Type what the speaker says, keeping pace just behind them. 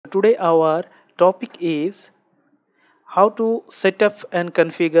Today our topic is how to set up and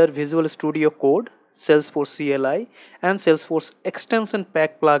configure Visual Studio Code, Salesforce CLI and Salesforce Extension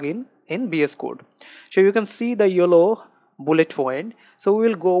Pack plugin in VS Code. So you can see the yellow bullet point. So we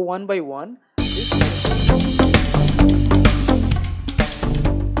will go one by one.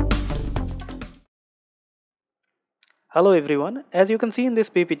 Hello everyone, as you can see in this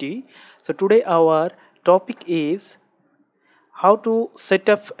PPT, so today our topic is how to set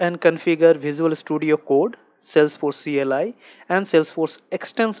up and configure Visual Studio Code, Salesforce CLI and Salesforce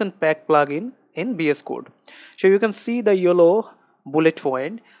Extension Pack plugin in VS Code. So you can see the yellow bullet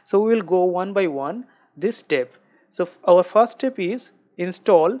point. So we will go one by one this step. So our first step is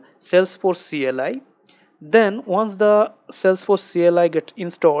install Salesforce CLI. Then once the Salesforce CLI gets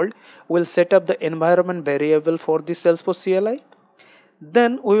installed, we'll set up the environment variable for the Salesforce CLI.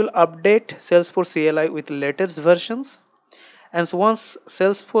 Then we will update Salesforce CLI with latest versions. And so once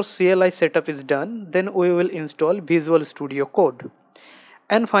Salesforce CLI setup is done, then we will install Visual Studio Code.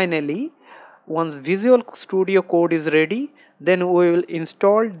 And finally, once Visual Studio Code is ready, then we will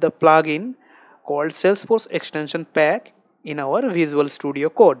install the plugin called Salesforce Extension Pack in our Visual Studio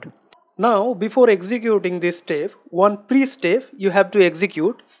Code. Now, before executing this step, one pre-step you have to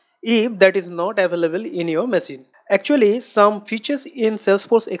execute if that is not available in your machine. Actually, some features in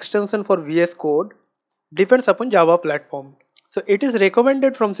Salesforce extension for VS Code depends upon Java platform. So it is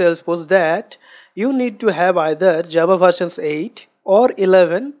recommended from Salesforce that you need to have either Java versions 8 or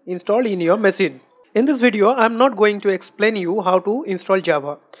 11 installed in your machine. In this video, I'm not going to explain you how to install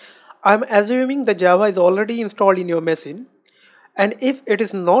Java. I'm assuming the Java is already installed in your machine, and if it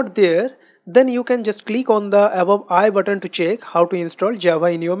is not there, then you can just click on the above I button to check how to install Java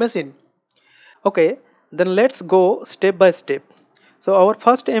in your machine. Okay, then let's go step by step. So our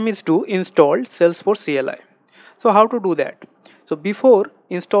first aim is to install Salesforce CLI. So how to do that? So before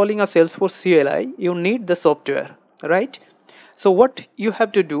installing a Salesforce CLI, you need the software, right? So what you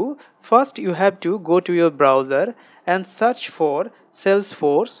have to do, first you have to go to your browser and search for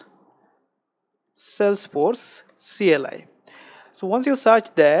Salesforce CLI. So once you search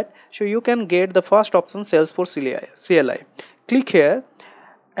that, so you can get the first option Salesforce CLI. Click here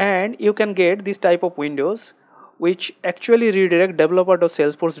and you can get this type of windows which actually redirect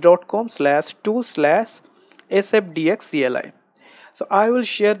developer.salesforce.com/tool/sfdxcli. So I will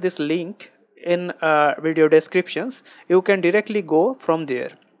share this link in video descriptions. You can directly go from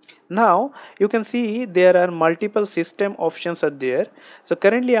there. Now you can see there are multiple system options are there. So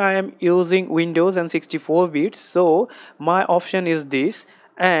currently I am using Windows and 64 bits, so my option is this,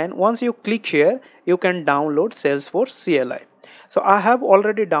 and once you click here you can download Salesforce CLI. So I have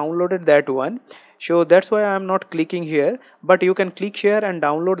already downloaded that one, so that's why I am not clicking here, but you can click here and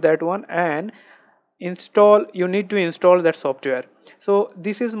download that one and install. You need to install that software. So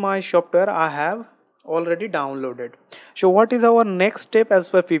this is my software I have already downloaded. So what is our next step as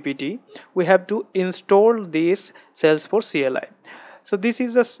per PPT? We have to install this Salesforce CLI. So this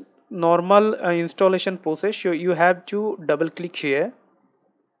is the normal installation process. So you have to double click here.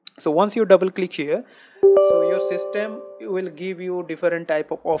 So once you double click here, so your system will give you different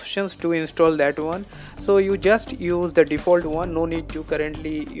type of options to install that one. So you just use the default one, no need to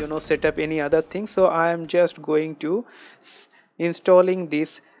currently set up any other thing. So I am just going to installing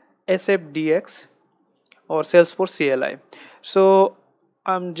this SFDX or Salesforce CLI. So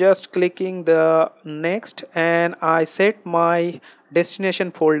I'm just clicking the next and I set my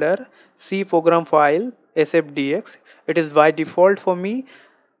destination folder C program file SFDX. It is by default for me.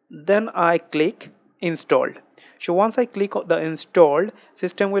 Then I click installed. So once I click the installed,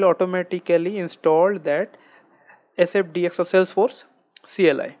 system will automatically install that SFDX or Salesforce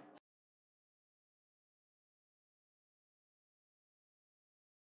CLI.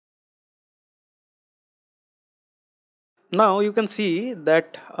 Now you can see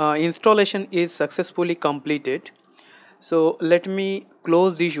that installation is successfully completed. So let me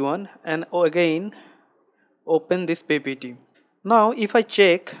close this one and again open this PPT. Now if I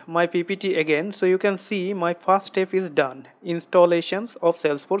check my PPT again, so you can see my first step is done, installations of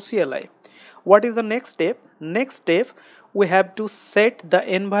Salesforce CLI. What is the next step? Next step, we have to set the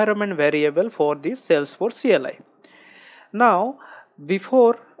environment variable for this Salesforce CLI. Now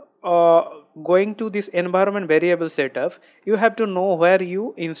before going to this environment variable setup, you have to know where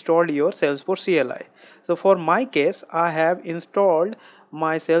you installed your Salesforce CLI. So for my case, I have installed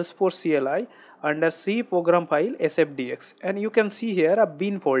my Salesforce CLI under C program file SFDX, and you can see here a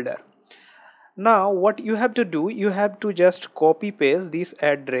bin folder. Now what you have to do, you have to just copy paste this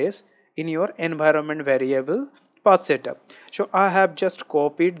address in your environment variable path setup. So I have just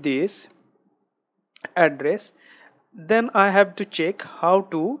copied this address Then I have to check how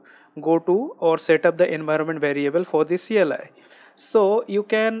to go to or set up the environment variable for the CLI. So you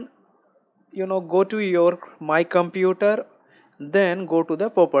can go to your my computer, then go to the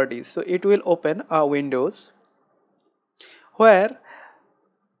properties. So it will open a windows where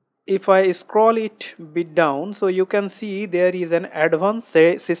if I scroll it bit down, so you can see there is an advanced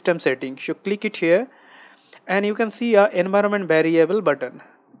system setting. So click it here and you can see a environment variable button.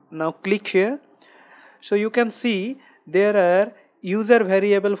 Now click here. So you can see there are user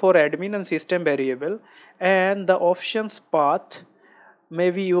variable for admin and system variable, and the options path,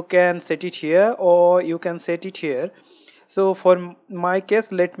 maybe you can set it here or you can set it here. So for my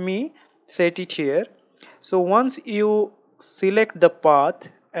case, let me set it here. So once you select the path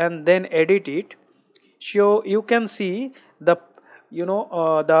and then edit it, so you can see the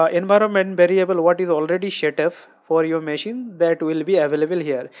the environment variable what is already set up for your machine, that will be available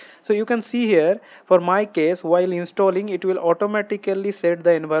here. So you can see here, for my case, while installing, it will automatically set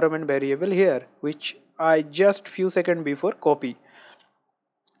the environment variable here, which I just few seconds before copy.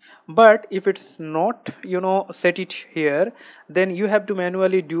 But if it's not set it here, then you have to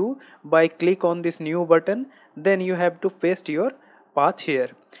manually do by click on this new button, then you have to paste your path here,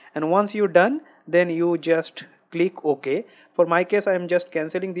 and once you're done, then you just click OK. For my case, I am just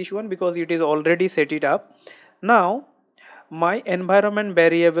canceling this one because it is already set it up. Now my environment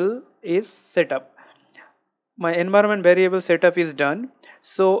variable is set up, my environment variable setup is done.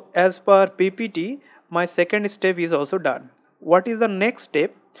 So as per PPT, my second step is also done. What is the next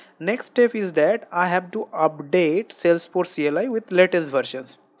step? Next step is that I have to update Salesforce CLI with latest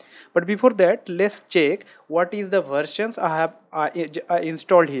versions. But before that, let's check what is the versions I have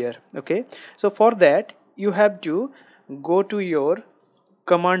installed here. Okay, so for that you have to go to your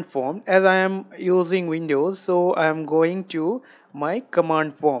command prompt. As I am using Windows, so I am going to my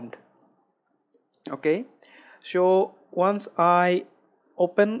command prompt. Okay, so once I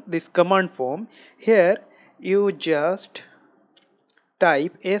open this command form, here you just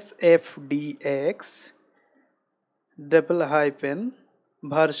type sfdx double hyphen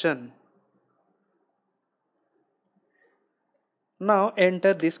version. Now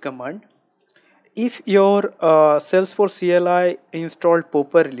enter this command. If your Salesforce CLI installed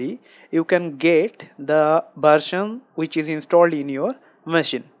properly, you can get the version which is installed in your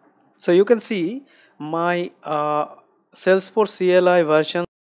machine. So you can see my Salesforce CLI version.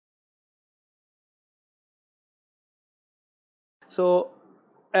 So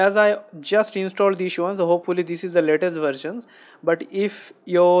as I just installed this one, so hopefully this is the latest versions. But if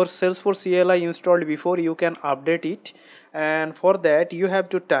your Salesforce CLI installed before, you can update it, and for that you have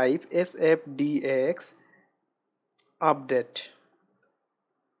to type sfdx update.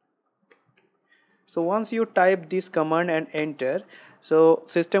 So once you type this command and enter, so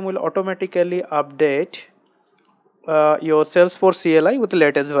system will automatically update your Salesforce CLI with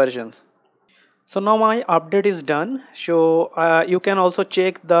latest versions. So now my update is done. So you can also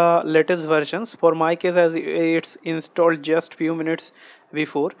check the latest versions. For my case, as it's installed just few minutes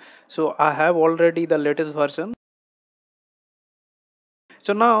before, so I have already the latest version.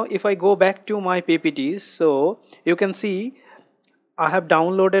 So now if I go back to my PPTs, so you can see I have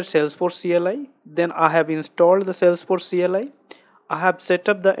downloaded Salesforce CLI, then I have installed the Salesforce CLI, I have set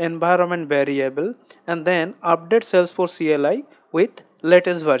up the environment variable, and then update Salesforce CLI with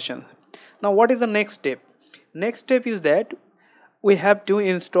latest versions. Now what is the next step? Next step is that we have to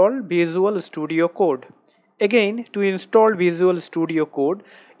install Visual Studio Code. Again, to install Visual Studio Code,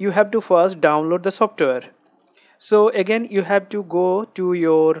 you have to first download the software. So again, you have to go to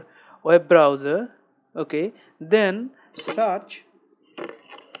your web browser, okay, then search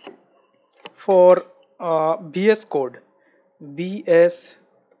for VS Code. VS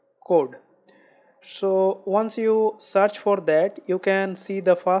Code. So once you search for that, you can see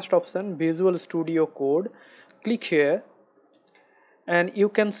the first option, Visual Studio Code. Click here and you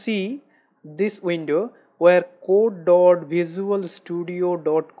can see this window where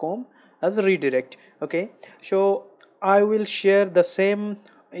code.visualstudio.com as a redirect. Okay, so I will share the same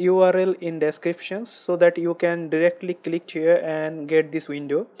URL in descriptions so that you can directly click here and get this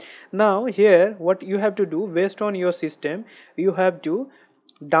window. Now here what you have to do, based on your system, you have to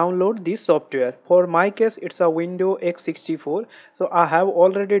download this software. For my case, it's a Windows x64, so I have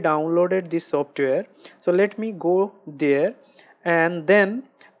already downloaded this software. So let me go there and then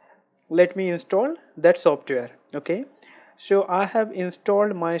let me install that software. Okay, so I have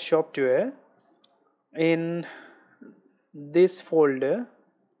installed my software in this folder.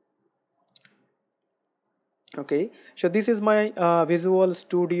 Okay, so this is my Visual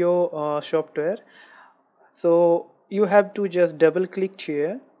Studio software. So you have to just double click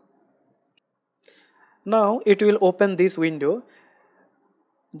here Now it will open this window.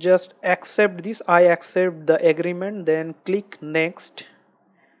 Just accept this. I accept the agreement, then click next.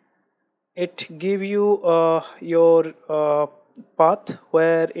 It give you your path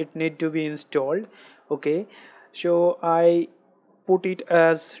where it need to be installed. Okay, so I put it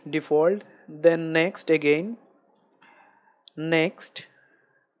as default, then next again, next.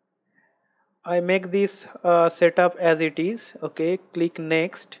 I make this setup as it is. Okay, click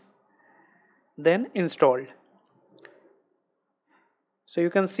next, then install. So you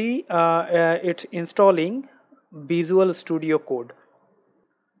can see it's installing Visual Studio Code.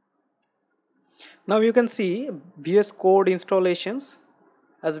 Now you can see VS Code installations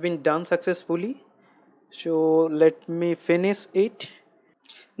has been done successfully. So let me finish it.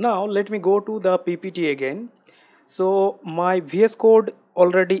 Now let me go to the PPT again. So my VS Code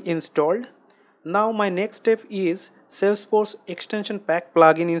already installed. Now my next step is Salesforce extension pack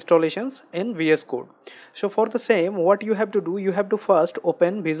plugin installations in VS Code. So for the same, what you have to do, you have to first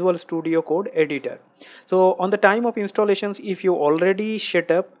open Visual Studio Code editor. So on the time of installations, if you already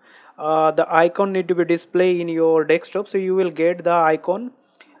set up, the icon need to be displayed in your desktop, so you will get the icon,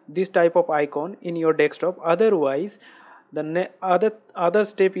 this type of icon in your desktop. Otherwise, the other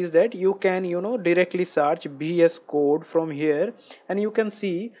step is that you can directly search VS Code from here, and you can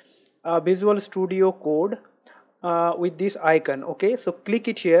see Visual Studio Code with this icon. Okay, so click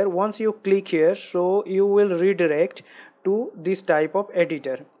it here. Once you click here, so you will redirect to this type of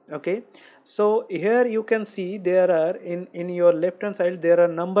editor. Okay, so here you can see there are in your left hand side there are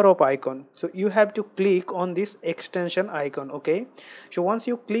number of icon, so you have to click on this extension icon. Okay, so once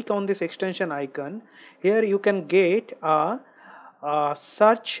you click on this extension icon, here you can get a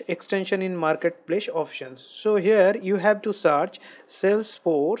search extension in marketplace options. So here you have to search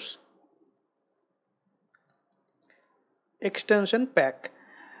Salesforce extension pack.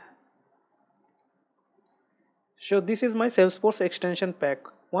 So this is my Salesforce extension pack.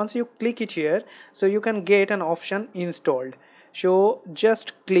 Once you click it here, so you can get an option installed. So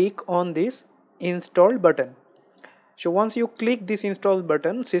just click on this install button. So once you click this install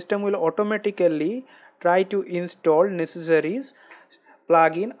button, system will automatically try to install necessary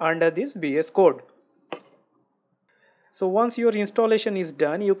plugin under this VS Code. So once your installation is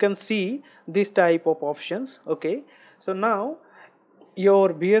done, you can see this type of options. Okay, so now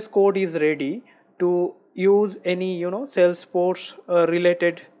your VS Code is ready to use any Salesforce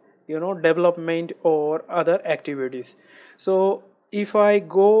related development or other activities. So if I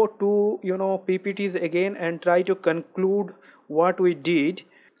go to PPTs again and try to conclude what we did,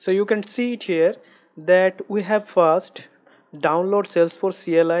 so you can see it here that we have first download Salesforce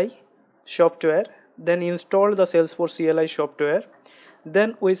CLI software, then install the Salesforce CLI software,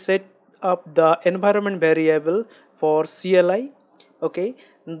 then we set up the environment variable for CLI. Okay,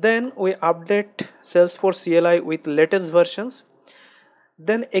 then we update Salesforce CLI with latest versions.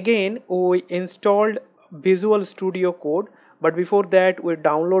 Then again we installed Visual Studio Code, but before that we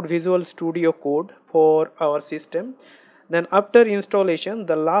download Visual Studio Code for our system. Then after installation,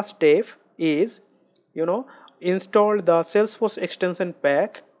 the last step is install the Salesforce extension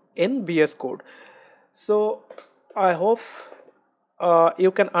pack in VS Code. So I hope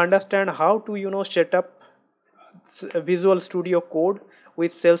you can understand how to set up Visual Studio Code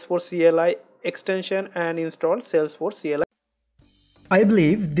with Salesforce CLI extension and install Salesforce CLI. I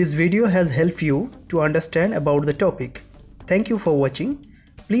believe this video has helped you to understand about the topic. Thank you for watching.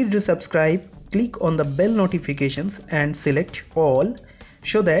 Please do subscribe, click on the bell notifications and select all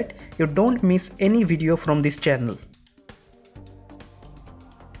so that you don't miss any video from this channel.